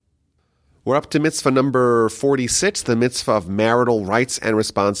We're up to mitzvah number 46, the mitzvah of marital rights and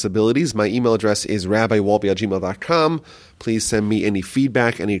responsibilities. My email address is rabbiwolbe@gmail.com. Please send me any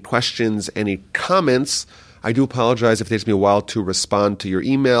feedback, any questions, any comments. I do apologize if it takes me a while to respond to your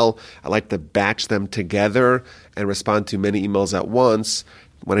email. I like to batch them together and respond to many emails at once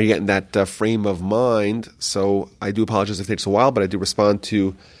when I get in that frame of mind. So I do apologize if it takes a while, but I do respond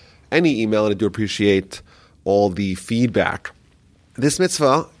to any email, and I do appreciate all the feedback. This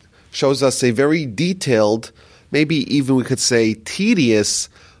mitzvah shows us a very detailed, maybe even we could say tedious,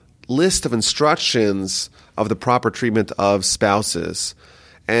 list of instructions of the proper treatment of spouses.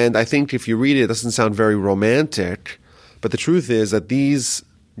 And I think if you read it, it doesn't sound very romantic, but the truth is that these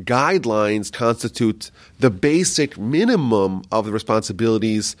guidelines constitute the basic minimum of the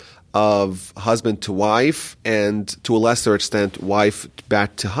responsibilities of husband to wife, and to a lesser extent, wife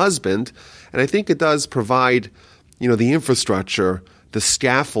back to husband. And I think it does provide, the infrastructure, the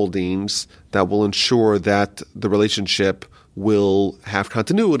scaffoldings that will ensure that the relationship will have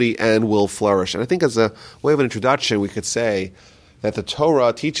continuity and will flourish. And I think as a way of an introduction, we could say that the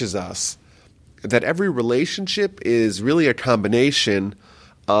Torah teaches us that every relationship is really a combination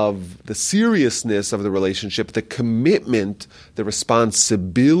of the seriousness of the relationship, the commitment, the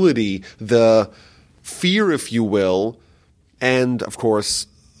responsibility, the fear, if you will, and, of course,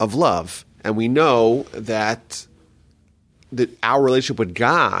 of love. And we know that our relationship with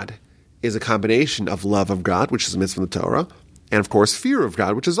God is a combination of love of God, which is a mitzvah in the Torah, and of course fear of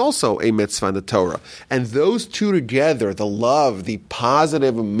God, which is also a mitzvah in the Torah. And those two together, the love, the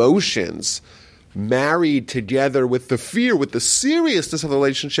positive emotions, married together with the fear, with the seriousness of the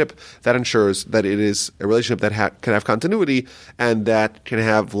relationship, that ensures that it is a relationship that can have continuity and that can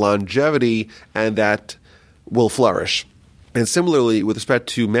have longevity and that will flourish. And similarly, with respect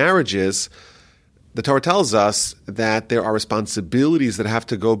to marriages, the Torah tells us that there are responsibilities that have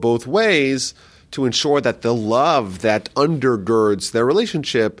to go both ways to ensure that the love that undergirds their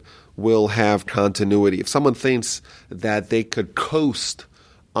relationship will have continuity. If someone thinks that they could coast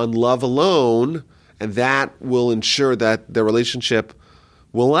on love alone and that will ensure that their relationship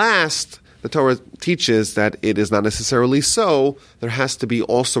will last, the Torah teaches that it is not necessarily so. There has to be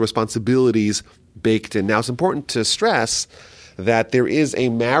also responsibilities baked in. Now, it's important to stress that there is a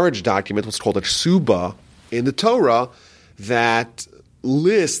marriage document, what's called a ksuba, in the Torah that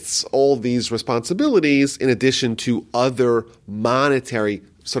lists all these responsibilities in addition to other monetary,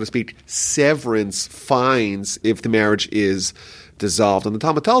 so to speak, severance fines if the marriage is dissolved. And the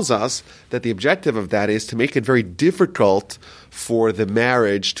Talmud tells us that the objective of that is to make it very difficult for the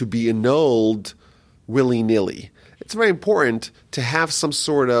marriage to be annulled willy-nilly. It's very important to have some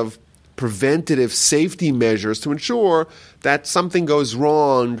sort of preventative safety measures to ensure that something goes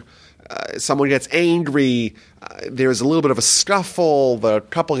wrong, someone gets angry, there's a little bit of a scuffle, the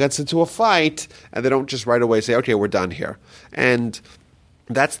couple gets into a fight, and they don't just right away say, okay, we're done here. And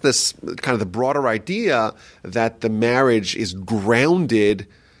that's this kind of the broader idea that the marriage is grounded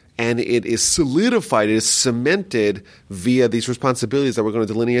and it is solidified, it is cemented via these responsibilities that we're going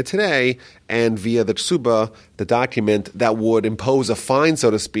to delineate today, and via the ksuba, the document that would impose a fine,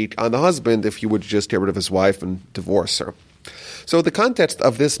 so to speak, on the husband if he would just get rid of his wife and divorce her. So the context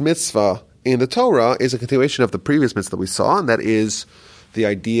of this mitzvah in the Torah is a continuation of the previous mitzvah that we saw, and that is the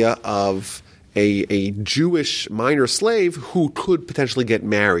idea of a Jewish minor slave who could potentially get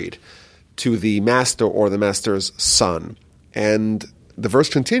married to the master or the master's son. And the verse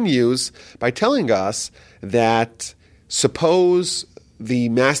continues by telling us that suppose the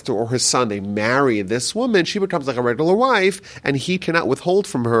master or his son, they marry this woman, she becomes like a regular wife, and he cannot withhold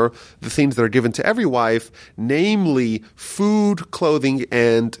from her the things that are given to every wife, namely food, clothing,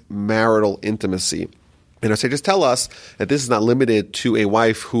 and marital intimacy. And our sages tell us that this is not limited to a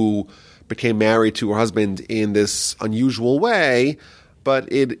wife who became married to her husband in this unusual way,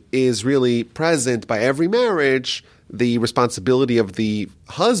 but it is really present by every marriage. The responsibility of the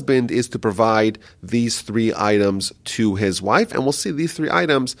husband is to provide these three items to his wife. And we'll see these three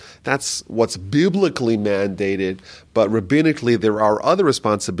items, that's what's biblically mandated. But rabbinically, there are other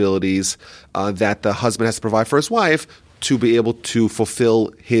responsibilities that the husband has to provide for his wife to be able to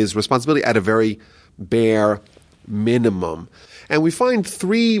fulfill his responsibility at a very bare minimum. And we find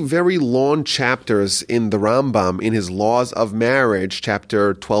three very long chapters in the Rambam, in his Laws of Marriage,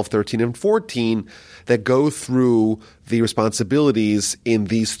 chapter 12, 13, and 14, that go through the responsibilities in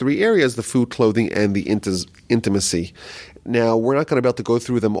these three areas, the food, clothing, and the intimacy. Now, we're not going to be able to go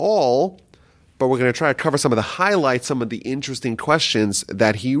through them all, but we're going to try to cover some of the highlights, some of the interesting questions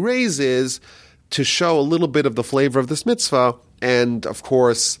that he raises to show a little bit of the flavor of this mitzvah, and, of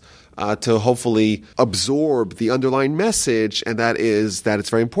course, to hopefully absorb the underlying message, and that is that it's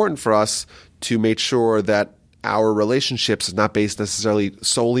very important for us to make sure that our relationships is not based necessarily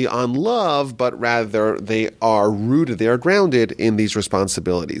solely on love, but rather they are rooted, they are grounded in these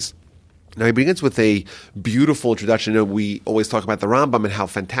responsibilities. Now, he begins with a beautiful introduction. You know, we always talk about the Rambam and how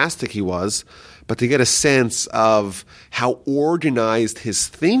fantastic he was, but to get a sense of how organized his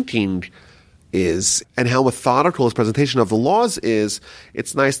thinking is and how methodical his presentation of the laws is,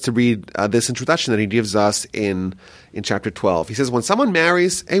 it's nice to read this introduction that he gives us in chapter 12. He says, when someone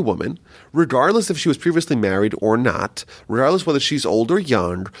marries a woman, regardless if she was previously married or not, regardless whether she's old or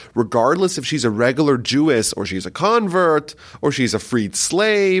young, regardless if she's a regular Jewess or she's a convert or she's a freed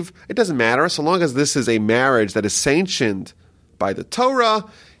slave, it doesn't matter. So long as this is a marriage that is sanctioned by the Torah,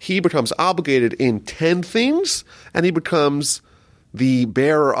 he becomes obligated in 10 things, and he becomes the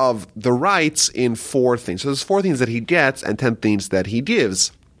bearer of the rights in 4 things. So there's 4 things that he gets and 10 things that he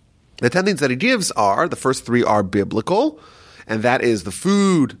gives. The 10 things that he gives are, the first 3 are biblical, and that is the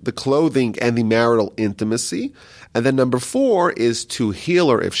food, the clothing, and the marital intimacy. And then number 4 is to heal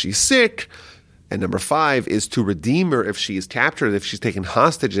her if she's sick. And number 5 is to redeem her if she is captured, if she's taken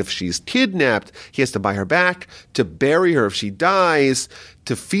hostage, if she's kidnapped. He has to buy her back, to bury her if she dies,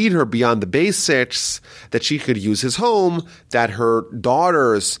 to feed her beyond the basics, that she could use his home, that her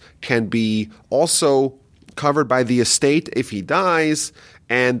daughters can be also covered by the estate if he dies,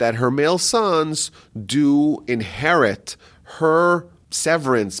 and that her male sons do inherit her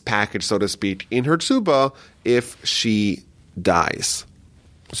severance package, so to speak, in her tzuba if she dies.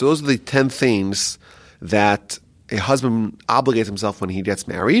 So those are the 10 things that a husband obligates himself when he gets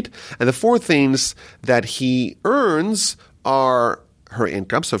married. And the 4 things that he earns are her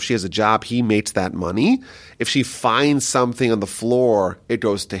income. So if she has a job, he makes that money. If she finds something on the floor, it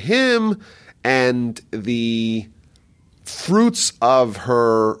goes to him. And the fruits of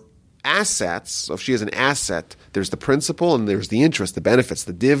her assets, so if she has an asset, there's the principal and there's the interest, the benefits,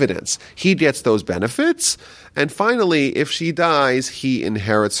 the dividends. He gets those benefits. And finally, if she dies, he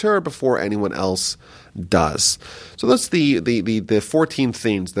inherits her before anyone else does. So that's the 14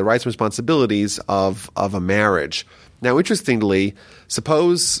 things, the rights and responsibilities of a marriage. Now, interestingly,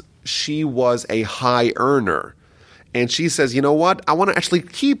 suppose she was a high earner, and she says, you know what, I want to actually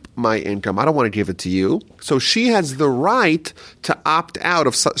keep my income. I don't want to give it to you. So she has the right to opt out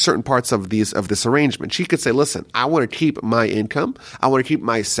of certain parts of this arrangement. She could say, listen, I want to keep my income. I want to keep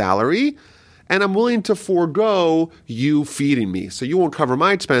my salary, and I'm willing to forego you feeding me. So you won't cover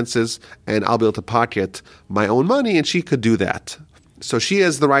my expenses, and I'll be able to pocket my own money, and she could do that. So she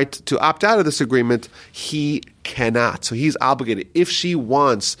has the right to opt out of this agreement. He cannot. So he's obligated. If she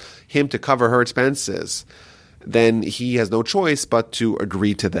wants him to cover her expenses, then he has no choice but to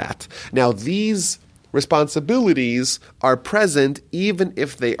agree to that. Now, these responsibilities are present even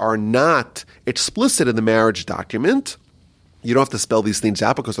if they are not explicit in the marriage document. You don't have to spell these things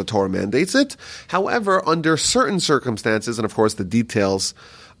out because the Torah mandates it. However, under certain circumstances, and of course the details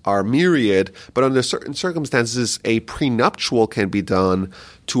are myriad, but under certain circumstances, a prenuptial can be done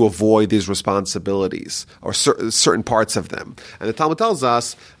to avoid these responsibilities, or certain parts of them. And the Talmud tells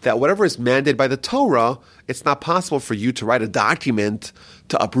us that whatever is mandated by the Torah, it's not possible for you to write a document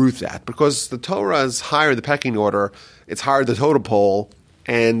to uproot that, because the Torah is higher in the pecking order, it's higher the totem pole,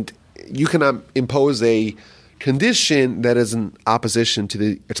 and you cannot impose a condition that is in opposition to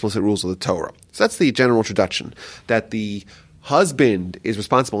the explicit rules of the Torah. So that's the general introduction, that the husband is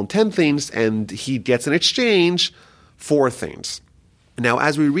responsible in 10 things, and he gets in exchange 4 things. Now,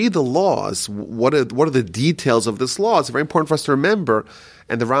 as we read the laws, what are the details of this law? It's very important for us to remember,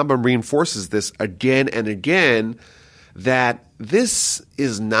 and the Rambam reinforces this again and again, that this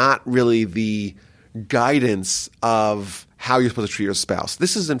is not really the guidance of how you're supposed to treat your spouse.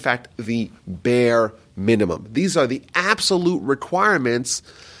 This is, in fact, the bare minimum. These are the absolute requirements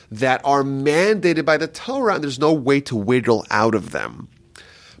that are mandated by the Torah, and there's no way to wiggle out of them.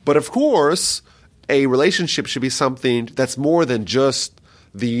 But of course, a relationship should be something that's more than just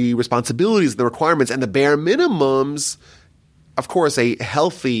the responsibilities, the requirements, and the bare minimums. Of course, a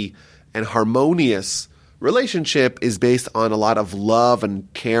healthy and harmonious relationship is based on a lot of love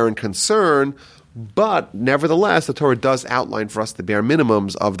and care and concern, but nevertheless, the Torah does outline for us the bare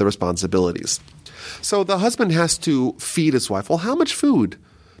minimums of the responsibilities. So the husband has to feed his wife. Well, how much food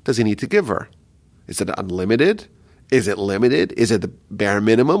does he need to give her? Is it unlimited? Is it limited? Is it the bare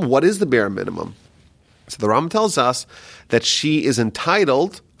minimum? What is the bare minimum? So the Rambam tells us that she is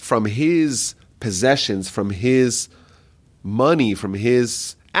entitled from his possessions, from his money, from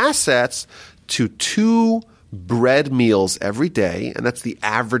his assets, to 2 bread meals every day, and that's the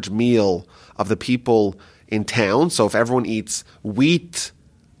average meal of the people in town. So if everyone eats wheat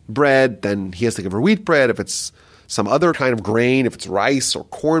bread, then he has to give her wheat bread. If it's some other kind of grain, if it's rice or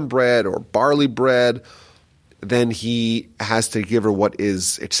cornbread or barley bread, then he has to give her what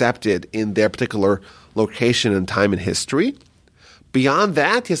is accepted in their particular location and time in history. Beyond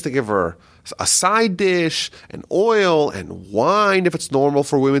that, he has to give her a side dish, and oil, and wine, if it's normal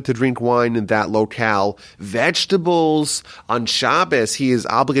for women to drink wine in that locale. Vegetables. On Shabbos, he is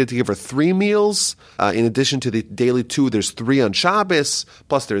obligated to give her 3 meals. In addition to the daily 2, there's 3 on Shabbos.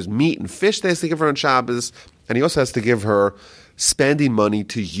 Plus there's meat and fish that he has to give her on Shabbos. And he also has to give her spending money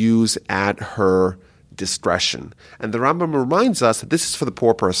to use at her discretion. And the Rambam reminds us that this is for the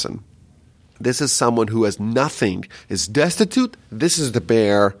poor person. This is someone who has nothing, is destitute. This is the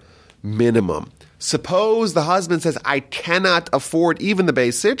bare minimum. Suppose the husband says, I cannot afford even the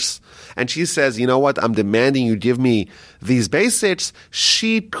basics, and she says, you know what, I'm demanding you give me these basics.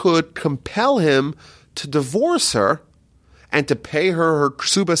 She could compel him to divorce her and to pay her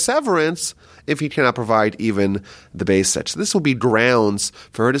ksuba severance if he cannot provide even the basics. This will be grounds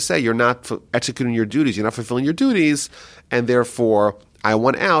for her to say, you're not executing your duties, you're not fulfilling your duties, and therefore I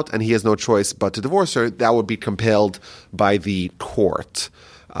want out, and he has no choice but to divorce her. That would be compelled by the court.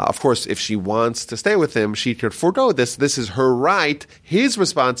 Of course, if she wants to stay with him, she could forego this. This is her right, his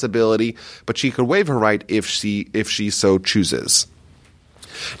responsibility, but she could waive her right if she so chooses.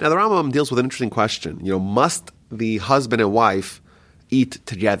 Now, the Rambam deals with an interesting question. Must the husband and wife eat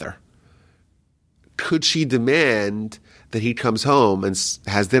together? Could she demand that he comes home and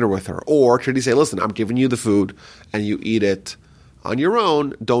has dinner with her? Or could he say, listen, I'm giving you the food and you eat it on your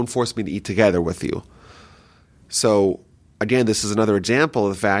own. Don't force me to eat together with you. So, again, this is another example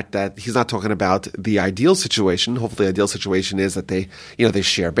of the fact that he's not talking about the ideal situation. Hopefully, the ideal situation is that they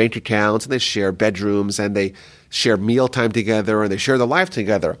share bank accounts and they share bedrooms and they share mealtime together and they share their life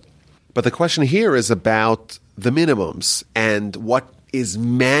together. But the question here is about the minimums and what is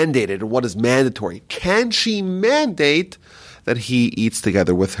mandated and what is mandatory. Can she mandate that he eats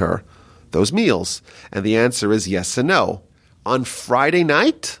together with her those meals? And the answer is yes and no. On Friday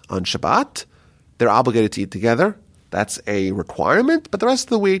night, on Shabbat, they're obligated to eat together. That's a requirement, but the rest of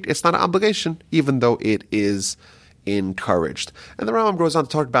the week, it's not an obligation, even though it is encouraged. And the Rambam goes on to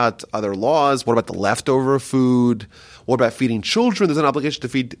talk about other laws. What about the leftover food? What about feeding children? There's an obligation to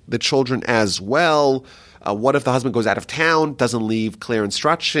feed the children as well. What if the husband goes out of town, doesn't leave clear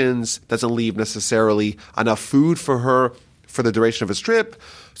instructions, doesn't leave necessarily enough food for her for the duration of his trip?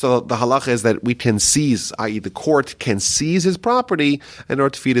 So the halacha is that we can seize, i.e. the court can seize his property in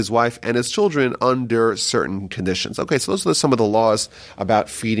order to feed his wife and his children under certain conditions. Okay, so those are some of the laws about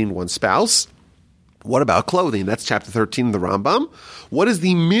feeding one spouse. What about clothing? That's chapter 13 of the Rambam. What is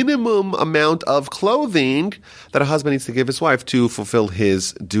the minimum amount of clothing that a husband needs to give his wife to fulfill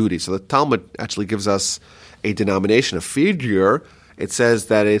his duty? So the Talmud actually gives us a denomination, a figure. It says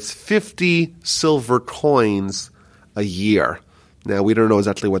that it's 50 silver coins a year. Now, we don't know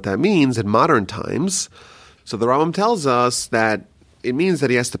exactly what that means in modern times. So the Rambam tells us that it means that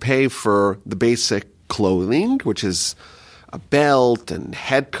he has to pay for the basic clothing, which is a belt and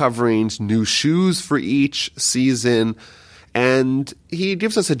head coverings, new shoes for each season. And he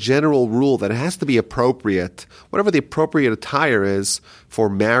gives us a general rule that it has to be appropriate. Whatever the appropriate attire is for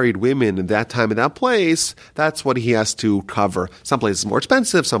married women in that time and that place, that's what he has to cover. Some places more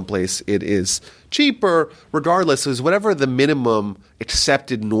expensive, some place it is cheaper. Regardless, is whatever the minimum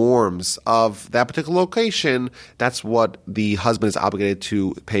accepted norms of that particular location, that's what the husband is obligated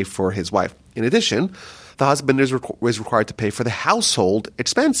to pay for his wife. In addition, the husband is required to pay for the household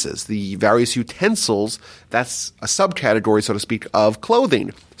expenses, the various utensils. That's a subcategory, so to speak, of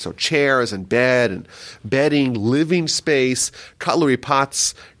clothing. So chairs and bed and bedding, living space, cutlery,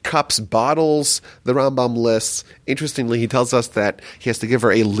 pots, cups, bottles, the Rambam lists. Interestingly, he tells us that he has to give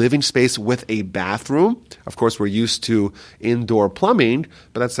her a living space with a bathroom. Of course, we're used to indoor plumbing,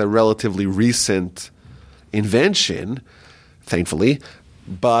 but that's a relatively recent invention, thankfully.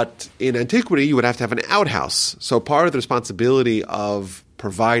 But in antiquity, you would have to have an outhouse. So part of the responsibility of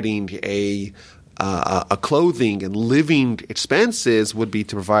providing a clothing and living expenses would be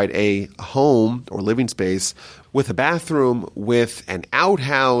to provide a home or living space with a bathroom, with an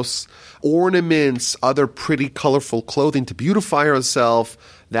outhouse, ornaments, other pretty colorful clothing to beautify herself.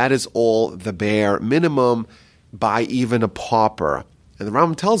 That is all the bare minimum by even a pauper. And the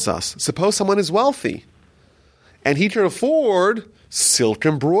Rambam tells us, suppose someone is wealthy and he can afford silk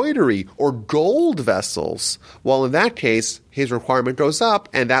embroidery or gold vessels. Well, in that case, his requirement goes up,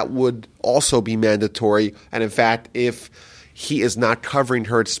 and that would also be mandatory. And in fact, if he is not covering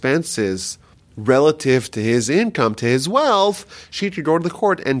her expenses relative to his income, to his wealth, she could go to the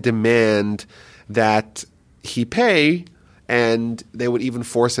court and demand that he pay and they would even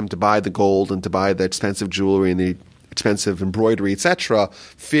force him to buy the gold and to buy the expensive jewelry and the expensive embroidery, etc.,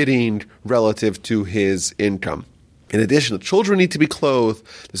 fitting relative to his income. In addition, the children need to be clothed.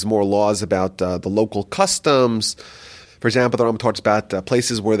 There's more laws about the local customs. For example, the Rambam talks about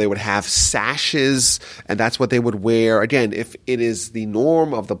places where they would have sashes, and that's what they would wear. Again, if it is the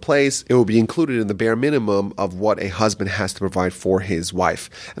norm of the place, it will be included in the bare minimum of what a husband has to provide for his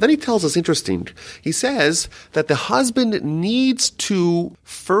wife. And then he tells us, interesting, he says that the husband needs to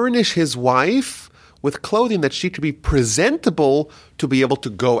furnish his wife with clothing that she could be presentable to be able to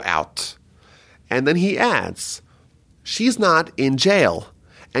go out. And then he adds, she's not in jail.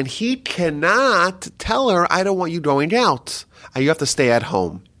 And he cannot tell her, I don't want you going out. You have to stay at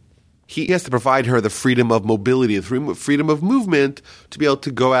home. He has to provide her the freedom of mobility, the freedom of movement to be able to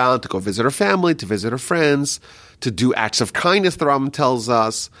go out, to go visit her family, to visit her friends, to do acts of kindness, the Rambam tells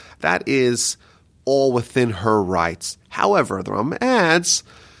us. That is all within her rights. However, the Rambam adds,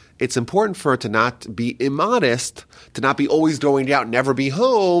 it's important for her to not be immodest, to not be always going out, never be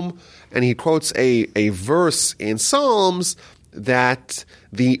home. And he quotes a verse in Psalms that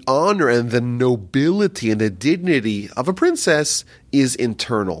the honor and the nobility and the dignity of a princess is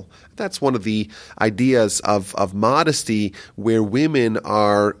internal. That's one of the ideas of modesty, where women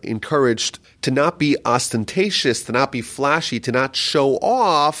are encouraged to not be ostentatious, to not be flashy, to not show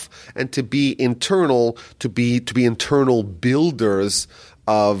off, and to be internal, to be internal builders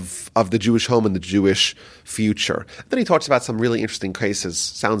of the Jewish home and the Jewish future. Then he talks about some really interesting cases.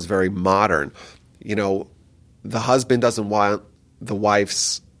 Sounds very modern. You know, the husband doesn't want the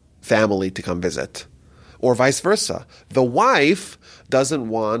wife's family to come visit, or vice versa. The wife doesn't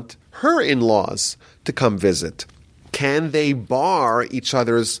want her in-laws to come visit. Can they bar each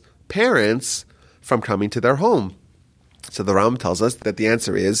other's parents from coming to their home? So the Ram tells us that the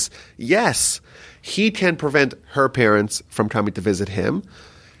answer is yes. He can prevent her parents from coming to visit him.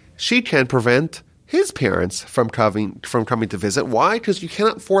 She can prevent his parents from coming to visit. Why? Because you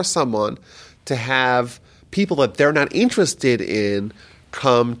cannot force someone to have people that they're not interested in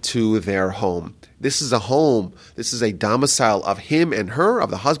come to their home. This is a home. This is a domicile of him and her, of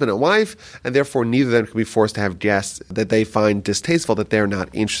the husband and wife, and therefore neither of them can be forced to have guests that they find distasteful, that they're not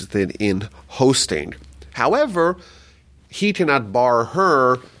interested in hosting. However, he cannot bar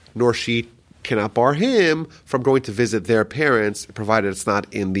her, nor she cannot bar him from going to visit their parents, provided it's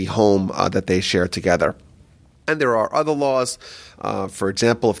not in the home that they share together. And there are other laws. For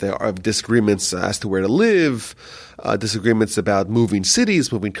example, if there are disagreements as to where to live, disagreements about moving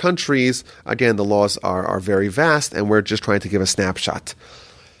cities, moving countries, again, the laws are very vast, and we're just trying to give a snapshot.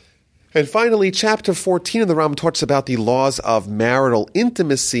 And finally, chapter 14 of the Rambam talks about the laws of marital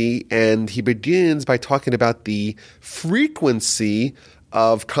intimacy, and he begins by talking about the frequency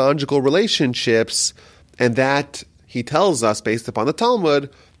of conjugal relationships, and that, he tells us, based upon the Talmud,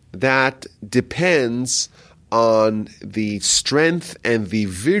 that depends on the strength and the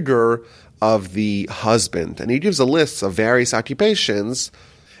vigor of the husband. And he gives a list of various occupations,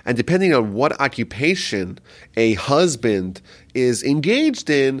 and depending on what occupation a husband is engaged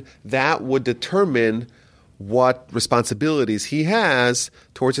in, that would determine what responsibilities he has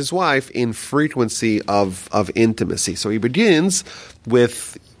towards his wife in frequency of intimacy. So he begins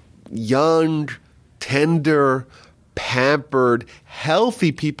with young, tender, pampered,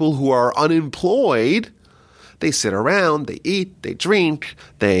 healthy people who are unemployed. They sit around, they eat, they drink,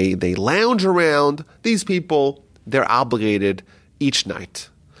 they lounge around. These people, they're obligated each night.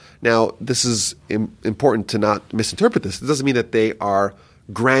 Now, this is important to not misinterpret this. It doesn't mean that they are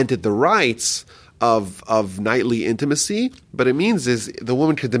granted the rights of nightly intimacy, but it means is the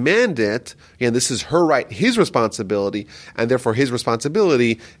woman could demand it, and this is her right, his responsibility, and therefore his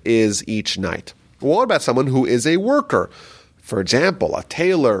responsibility is each night. Well, what about someone who is a worker? For example, a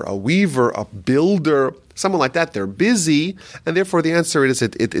tailor, a weaver, a builder, someone like that. They're busy, and therefore the answer is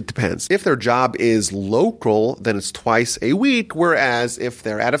it depends. If their job is local, then it's twice a week, whereas if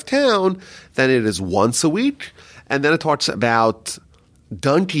they're out of town, then it is once a week. And then it talks about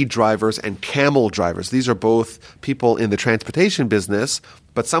donkey drivers and camel drivers. These are both people in the transportation business,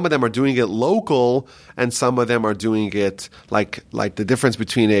 but some of them are doing it local, and some of them are doing it like the difference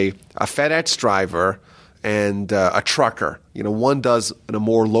between a FedEx driver and a trucker. You know, one does in a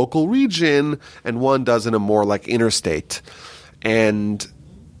more local region, and one does in a more like interstate. And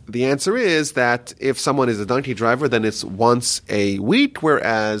the answer is that if someone is a donkey driver, then it's once a week,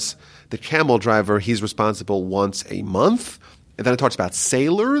 whereas the camel driver, he's responsible once a month. And then it talks about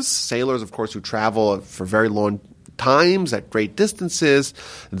sailors. Sailors, of course, who travel for very long times at great distances.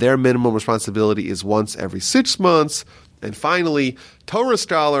 Their minimum responsibility is once every 6 months. And finally, Torah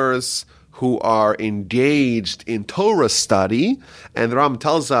scholars who are engaged in Torah study. And the Rambam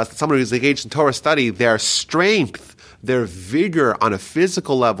tells us that someone who is engaged in Torah study, their strength, their vigor on a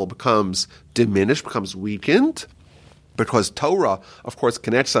physical level becomes diminished, becomes weakened, because Torah, of course,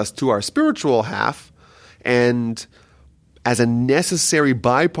 connects us to our spiritual half, and as a necessary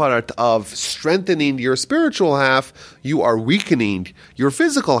byproduct of strengthening your spiritual half, you are weakening your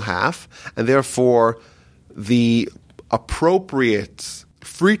physical half, and therefore the appropriate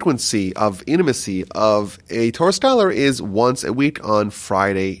frequency of intimacy of a Torah scholar is once a week on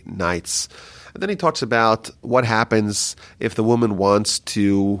Friday nights. And then he talks about what happens if the woman wants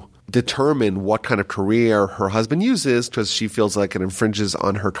to determine what kind of career her husband uses because she feels like it infringes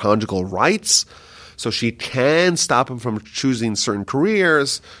on her conjugal rights. So she can stop him from choosing certain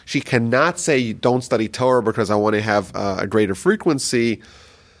careers. She cannot say, don't study Torah because I want to have a greater frequency.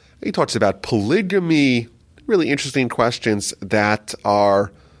 He talks about polygamy, really interesting questions that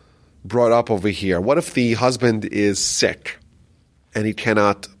are brought up over here. What if the husband is sick and he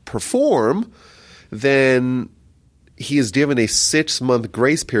cannot perform? Then he is given a 6-month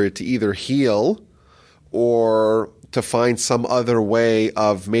grace period to either heal or to find some other way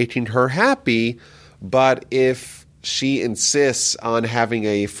of making her happy. But if she insists on having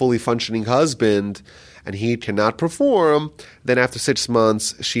a fully functioning husband and he cannot perform, then after 6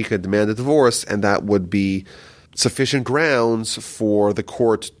 months she could demand a divorce, and that would be sufficient grounds for the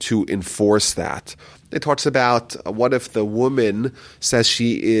court to enforce that. It talks about what if the woman says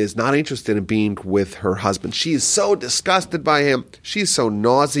she is not interested in being with her husband. She is so disgusted by him. She's so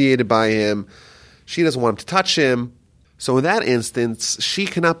nauseated by him. She doesn't want him to touch him. So in that instance, she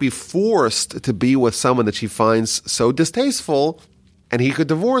cannot be forced to be with someone that she finds so distasteful, and he could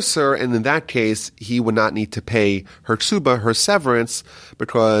divorce her, and in that case, he would not need to pay her ksuba, her severance,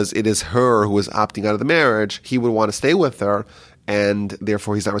 because it is her who is opting out of the marriage. He would want to stay with her, and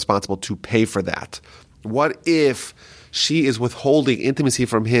therefore he's not responsible to pay for that. What if she is withholding intimacy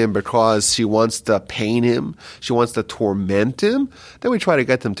from him because she wants to pain him, she wants to torment him? Then we try to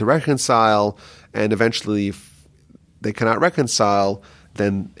get them to reconcile, and eventually if they cannot reconcile,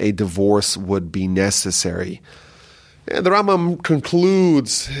 then a divorce would be necessary. And the Rambam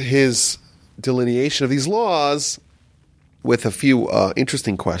concludes his delineation of these laws with a few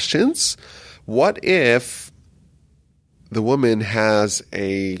interesting questions. What if the woman has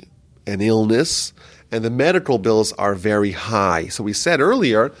an illness and the medical bills are very high? So we said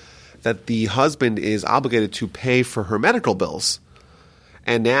earlier that the husband is obligated to pay for her medical bills.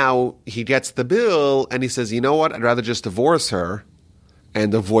 And now he gets the bill and he says, you know what, I'd rather just divorce her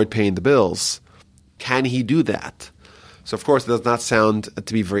and avoid paying the bills. Can he do that? So of course it does not sound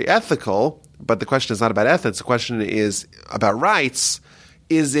to be very ethical, but the question is not about ethics. The question is about rights.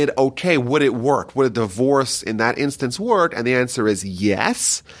 Is it okay? Would it work? Would a divorce in that instance work? And the answer is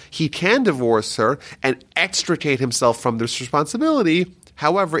yes. He can divorce her and extricate himself from this responsibility.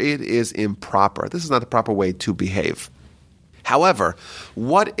 However, it is improper. This is not the proper way to behave. However,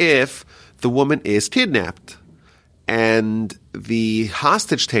 what if the woman is kidnapped and the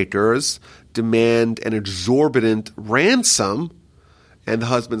hostage takers demand an exorbitant ransom and the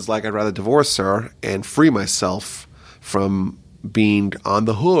husband's like, I'd rather divorce her and free myself from being on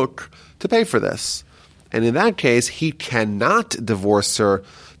the hook to pay for this? And in that case, he cannot divorce her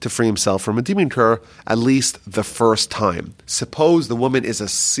to free himself from redeeming her, at least the first time. Suppose the woman is a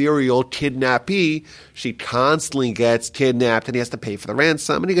serial kidnappee. She constantly gets kidnapped and he has to pay for the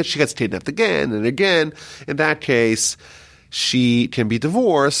ransom, and she gets kidnapped again and again. In that case, she can be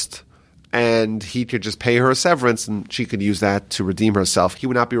divorced and he could just pay her a severance and she could use that to redeem herself. He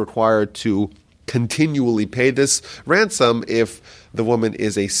would not be required to continually pay this ransom if the woman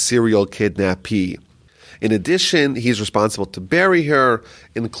is a serial kidnappee. In addition, he's responsible to bury her.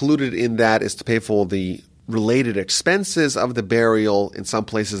 Included in that is to pay for the related expenses of the burial. In some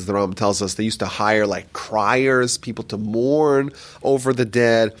places, the Rambam tells us they used to hire like criers, people to mourn over the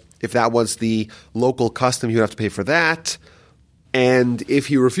dead. If that was the local custom, he would have to pay for that. And if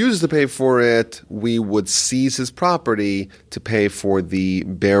he refuses to pay for it, we would seize his property to pay for the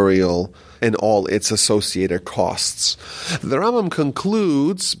burial and all its associated costs. The Rambam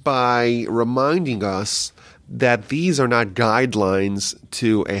concludes by reminding us that these are not guidelines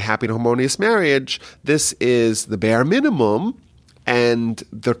to a happy and harmonious marriage. This is the bare minimum, and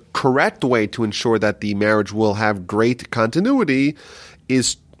the correct way to ensure that the marriage will have great continuity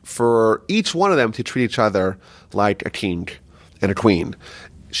is for each one of them to treat each other like a king and a queen.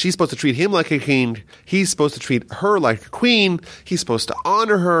 She's supposed to treat him like a king. He's supposed to treat her like a queen. He's supposed to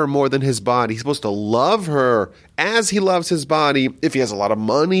honor her more than his body. He's supposed to love her as he loves his body. If he has a lot of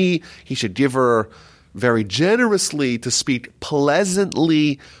money, he should give her very generously, to speak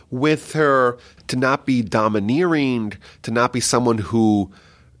pleasantly with her, to not be domineering, to not be someone who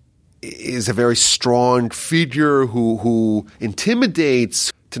is a very strong figure who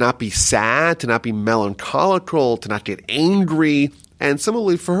intimidates, to not be sad, to not be melancholical, to not get angry. And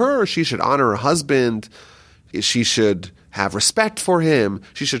similarly for her, she should honor her husband. She should have respect for him.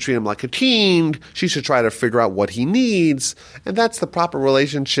 She should treat him like a king. She should try to figure out what he needs. And that's the proper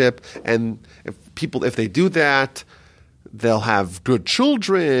relationship. And if they do that, they'll have good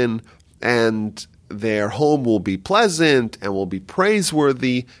children, and their home will be pleasant and will be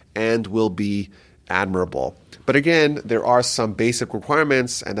praiseworthy and will be admirable. But again, there are some basic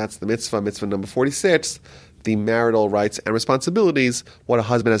requirements, and that's the mitzvah number 46, the marital rights and responsibilities, what a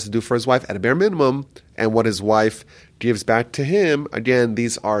husband has to do for his wife at a bare minimum, and what his wife gives back to him. Again,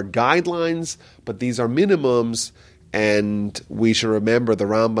 these are guidelines, but these are minimums, and we should remember the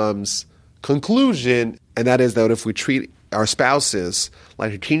Rambam's conclusion, and that is that if we treat our spouses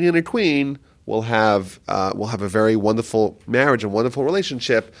like a king and a queen, we'll have a very wonderful marriage and wonderful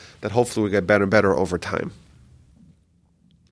relationship that hopefully will get better and better over time.